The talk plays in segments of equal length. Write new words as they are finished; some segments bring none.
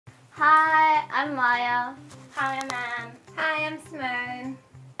Hi, I'm Maya. Hi, I'm Anne. Hi, I'm Simone.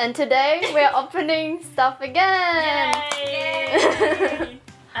 And today we're opening stuff again. Yay!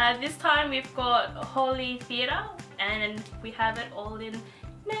 This time we've got Holy Theatre and we have it all in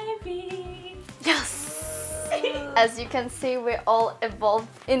navy. Yes! As you can see, we're all evolved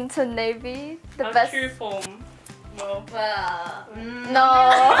into navy. The Our best. true form. Well, No,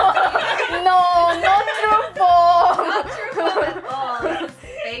 no, not true form. Not true form at all. This is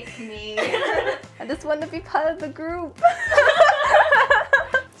fake me. I just want to be part of the group.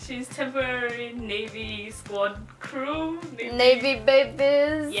 she's temporary navy squad crew. Navy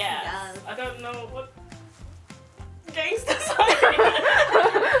babies. Yes. Yes. I don't know what gangster side.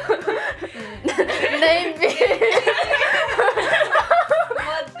 Navy.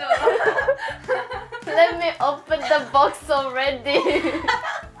 What the? Let me open the box already.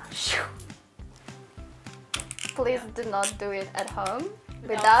 Please do not do it at home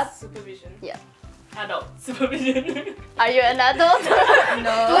without. supervision. Yeah. Adult supervision. Are you an adult?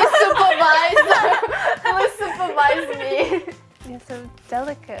 No. Please supervise. Please supervise me. You're so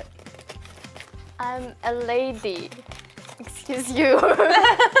delicate. I'm a lady. Excuse you.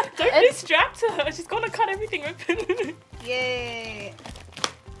 Don't distract her. She's gonna cut everything open. Yay.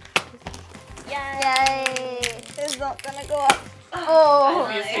 Yay. It's not gonna go up. Oh.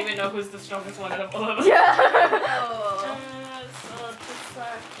 Obviously, we know who's the strongest one out of all of us. Yeah. Oh. So this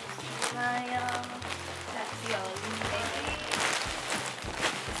side is Maya. That's yours, baby.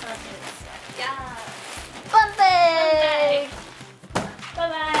 This one is Yeah. Fun thing. Bye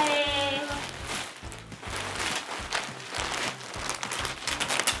bye.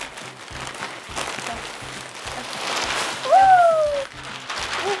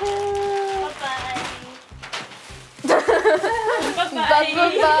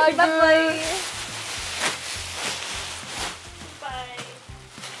 Bye-bye. Bye-bye. Bye.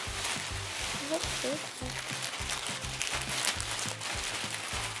 What's this?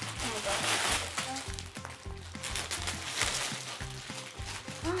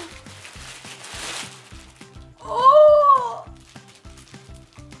 Oh!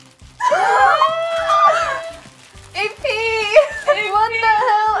 AP! What the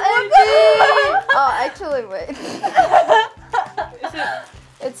hell, AP? Oh, actually, wait. Is it?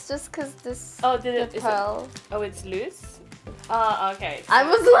 It's just because this Oh, did it? Is it? pearl. Oh, it's loose. Ah, okay. I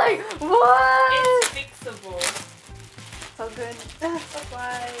was like, what? It's fixable. So good.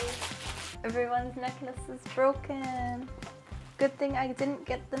 Bye-bye. Everyone's necklace is broken. Good thing I didn't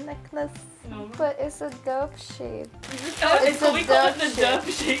get the necklace. No. But it's a derp shape. Oh, It's so a we call it derp the shape. derp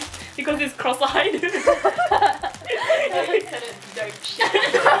shape because it's cross-eyed.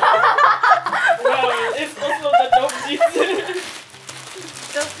 Wow, it's also the dope shit.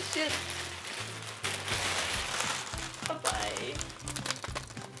 Don't shit. Bye-bye.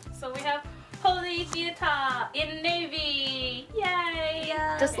 So we have Holy Theatre in navy. Yay!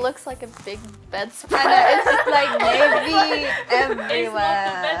 Yeah. Just looks like a big I bed know, spread. it's just like navy everywhere. It's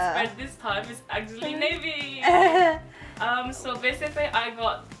not the bedspread this time, it's actually navy. So basically I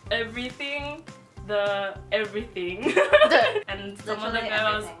got everything, everything. And some of the Literally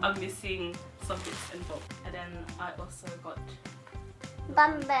girls everything. are missing some bits and bobs. And then I also got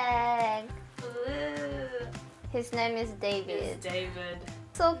Bum bag. Ooh. His name is David. this David.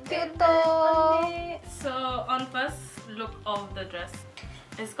 So cute though. So on first look of the dress,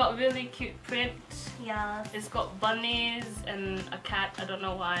 it's got really cute print. Yeah. It's got bunnies and a cat, I don't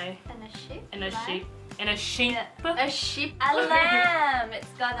know why. And a sheep. And a sheep. And a sheep. A sheep. A lamb. It's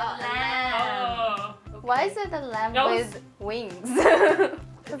got a lamb. Oh. Okay. Why is it a lamb That was- with wings?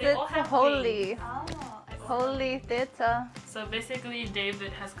 They all have holy. Oh. Holy theatre. So basically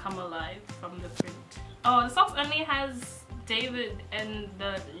David has come alive from the print. Oh, the socks only has David and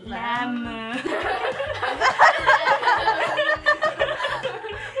the lamb.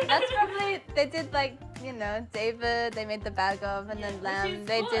 That's probably, they did like, you know, David, they made the bag of, and then Which lamb, is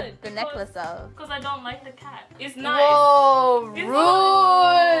they good, did the necklace of. Because I don't like the cat. It's nice. Whoa, It's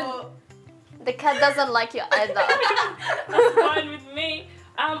rude. The cat doesn't like you either. That's fine with me.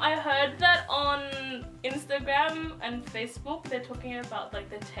 I heard that on Instagram and Facebook they're talking about like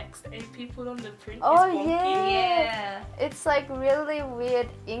the text AP put on the print Oh, is wonky. yeah. Yeah. It's like really weird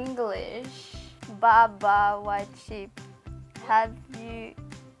English. Baba, white sheep. Have you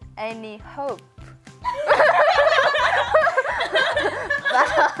any hope?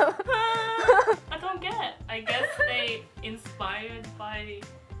 I don't get it. I guess they inspired by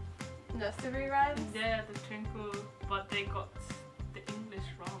Nursery rhymes? the twinkle, but they got the English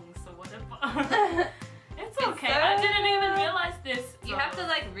wrong, so whatever. It's okay. so- I didn't even realize this. You have to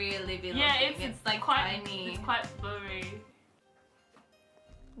like really be looking. Yeah, it's like quite tiny. It's quite blurry.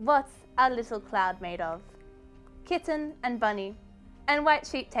 What's our little cloud made of? Kitten and bunny and white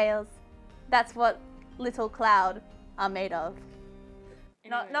sheep tails. That's what little cloud are made of.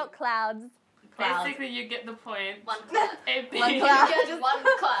 Anyway. Not clouds. Cloud. Basically, you get the point. One cloud. AP. One cloud. Just one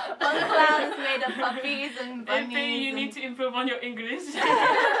cloud. One cloud is made of puppies and bunnies. AP, you need to improve on your English.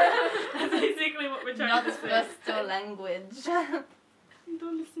 That's basically what we're trying Not to say. first to language.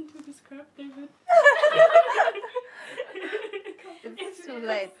 Don't listen to this crap, David. It's too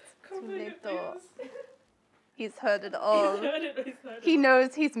late. Too late though. He's He's heard it all. heard it, he's heard He it.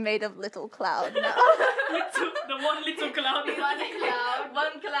 knows he's made of little cloud now. The one little cloud. One cloud.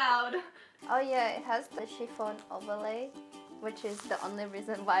 One cloud. Oh yeah, it has the chiffon overlay, which is the only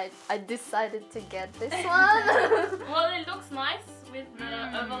reason why I decided to get this one. Well, it looks nice with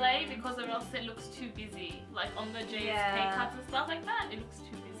the overlay because or else it looks too busy. Like on the JSK Yeah. cuts and stuff like that, it looks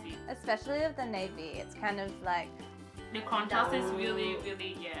too busy. Especially with the navy, it's kind of like The contrast is really,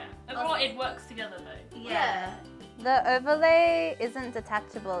 yeah. Overall, it works together though. yeah. The overlay isn't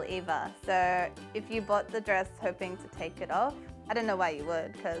detachable either, so if you bought the dress hoping to take it off, I don't know why you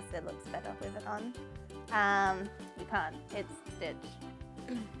would, because it looks better with it on. You can't. It's stitched,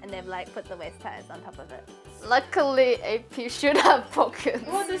 and they've like put the waist ties on top of it. Luckily, AP should have pockets.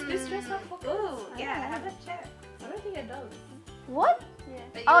 Oh, does this dress have pockets? Ooh, yeah, I haven't checked. I don't think it does. What?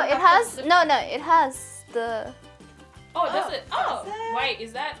 But you Oh, it have has to- no, it has the. Oh, does it? Oh, does it? wait,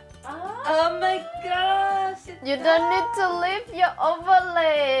 is that? Oh my gosh! You don't need to leave your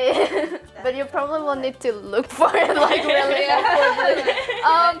overlay, but you probably will need to look for it like really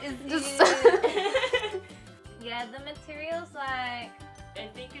awkwardly. Just Yeah, the material's like I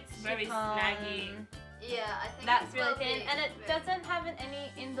think it's very chiffon. snaggy. Yeah, I think That's it's really probably thin, and it very- doesn't have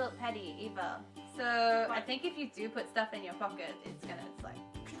any inbuilt petty either. So I think if you do put stuff in your pocket, it's like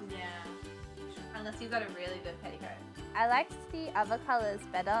Yeah. unless you've got a really good petticoat. I liked the other colors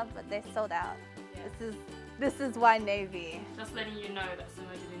better, but they're sold out. Yeah. This is why navy. Just letting you know that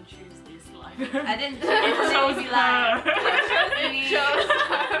Simo didn't choose this life. I didn't It chose navy her. line. It chose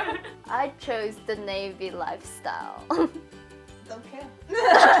her. I chose the navy lifestyle. Don't care.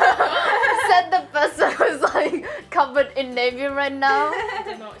 Said the person who's like covered in navy right now.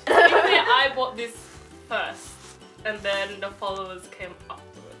 No, technically, I bought this first, and then the followers came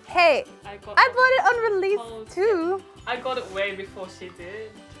afterwards. Hey, I got I bought it on release Followers. too. I got it way before she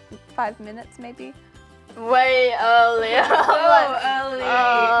did. 5 minutes maybe. Way earlier. I'm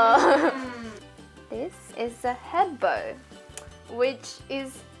like, early. This is a head bow, which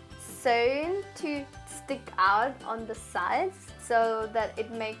is sewn to stick out on the sides so that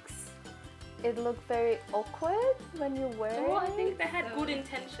it makes it look very awkward when you wear Oh, I it. think they had good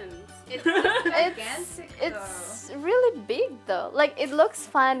intentions. It's It's really big though. Like it looks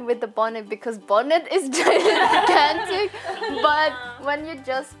fine with the bonnet because bonnet is gigantic, but when you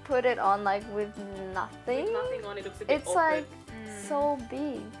just put it on like with nothing, With nothing on, it looks a bit it's awkward. like so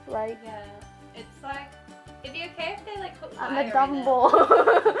big. Like Yeah, it's like, is it okay if they like put I'm wire a in Dumbo.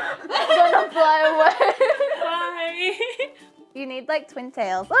 I'm gonna fly away. Bye. You need like twin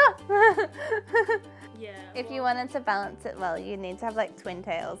tails. Ah! Yeah. If you wanted to balance it well, you need to have like twin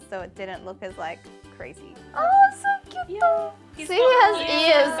tails so it didn't look as like crazy. Oh, so cute. Yeah. See, he has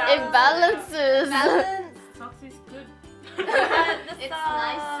ears. It balances. Balance. Socks is good. It's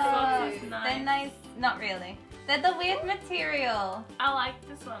nice Socks too. is nice. They're nice. Not really. They're the weird material. I like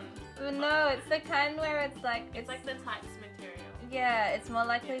this one. No, it's the kind where it's like It's like the tights material. yeah, it's more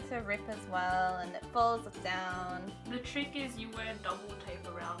likely to rip as well, and it falls down. The trick is you wear double tape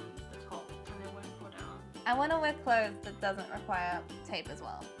around the top and it won't fall down. I want to wear clothes that doesn't require tape as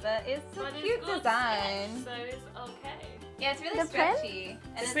well. But it's a But cute it's good design. stretch, so it's okay. Yeah, it's really The print? stretchy.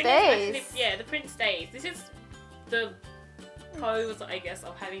 And The it's print is stays. actually- yeah, the print stays. This is the pros, I guess,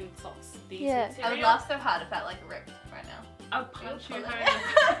 of having socks. These Yeah. material. I would laugh so hard if that like ripped right now. I'll punch you pull her it.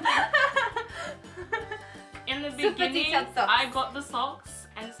 in the Super beginning. detailed socks. I got the socks,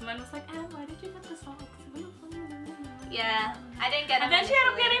 and Simone was like, "Anne, why did you get the socks?" Yeah, I didn't get And then she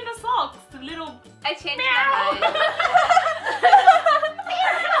ended up getting the socks, the little. I changed Meow. my mind.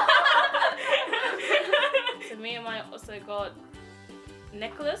 So me and I also got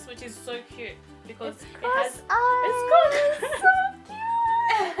necklace, which is so cute because It's it cross has. eyes.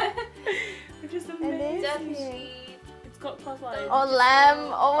 It's which is amazing. It is Just cute. cheap. It's got cross eyes. Or lamb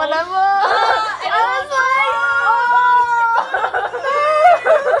or whatever. I I was like,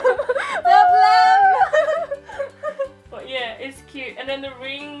 But yeah, it's cute. And then the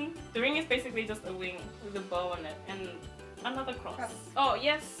ring is basically just a wing with a bow on it and another cross. Oh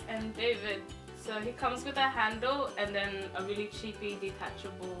yes, and David. So he comes with a handle and then a really cheapy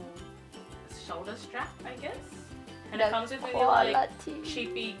detachable shoulder strap, I guess. And The it comes with really like quality.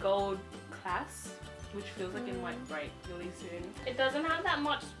 cheapy gold clasp, which feels like it might break really soon. It doesn't have that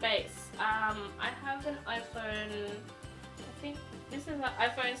much space. I have an iPhone, I think this is an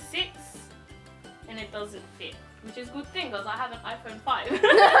iPhone 6, and it doesn't fit, which is a good thing because I have an iPhone 5.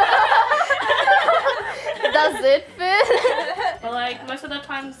 Does it fit? But like most of the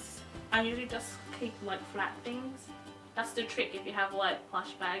times, I usually just keep like flat things. That's the trick. If you have like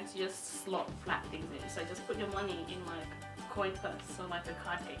plush bags, you just slot flat things in. So just put your money in like coin purse, so like a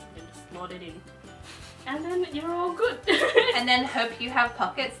card case, and just slot it in, and then you're all good. And then hope you have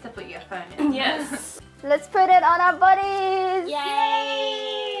pockets to put your phone in. Yes. Let's put it on our bodies.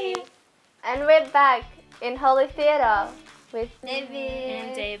 Yay! And we're back in Holy Theater with David.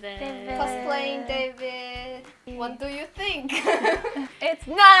 And David. Cosplaying David. What do you think? It's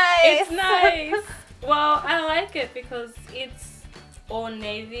nice! It's nice. Well, I like it because it's all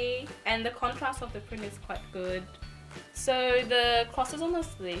navy and the contrast of the print is quite good. So the crosses on the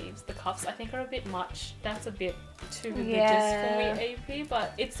sleeves, the cuffs, I think are a bit much. That's a bit too religious for me, AP,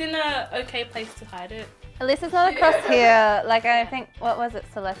 but it's in a okay place to hide it. At least it's not a cross here. Like I think, what was it,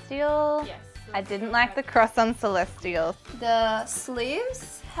 Celestial? Yes. I didn't like the cross on Celestial. The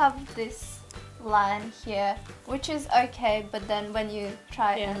sleeves have this line here, which is okay, but then when you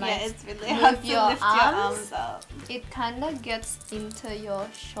try and like it's really move hard to your lift arms, your arms up. it kind of gets into your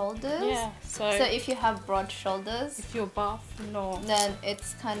shoulders. Yeah, so if you have broad shoulders, if you're buff, no. then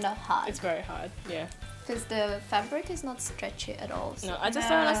it's kind of hard. It's very hard, yeah. Because the fabric is not stretchy at all. So No, I just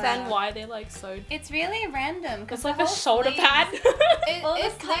don't understand why they're like so... It's really random. It's like a shoulder pad. It, All the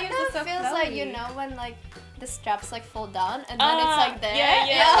it kind sleeves are of so feels like, you flowy. know, when like the straps like fall down and then it's like there. yeah,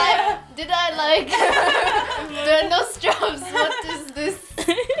 You're yeah. like, did I like... there are no straps. What is this?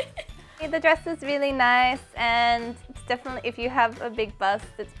 The dress is really nice and it's definitely, if you have a big bust,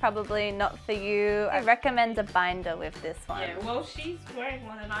 it's probably not for you. I recommend a binder with this one. Yeah, well, she's wearing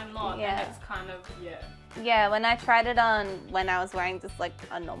one and I'm not, Yeah. and it's kind of, yeah. Yeah, when I tried it on when I was wearing just like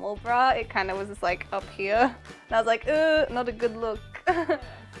a normal bra, it kind of was just like up here. And I was like, not a good look.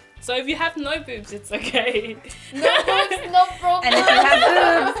 So if you have no boobs, it's okay. No boobs, no problem. And if you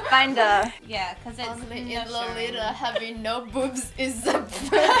have boobs, binder. Yeah, because it's Honestly, no in Lolita, showing. having no boobs is a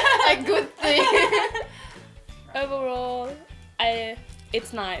good thing. Overall,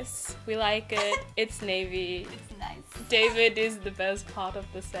 it's nice. We like it. It's navy. It's nice. David is the best part of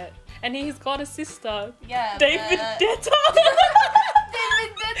the set. And he's got a sister. Yeah, David but- Detta.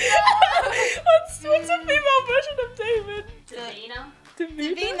 David Detta. What's a female version of David? Davina.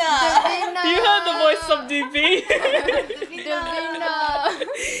 Davina. You heard the voice of DB. Davina.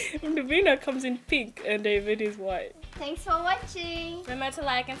 Davina comes in pink and David is white. Thanks for watching. Remember to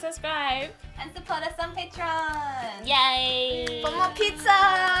like and subscribe. And support us on Patreon. Yay! For more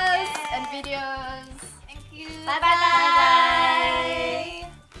pizzas and videos. Thank you. Bye bye. Bye.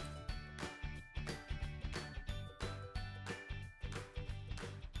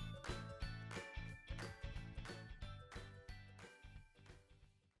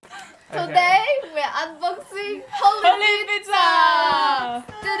 Today we're unboxing Holy Pizza.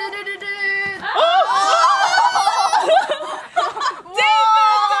 Du-du-du-du-du.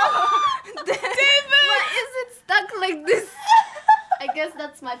 David! Why is it stuck like this? I guess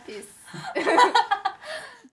that's my piece.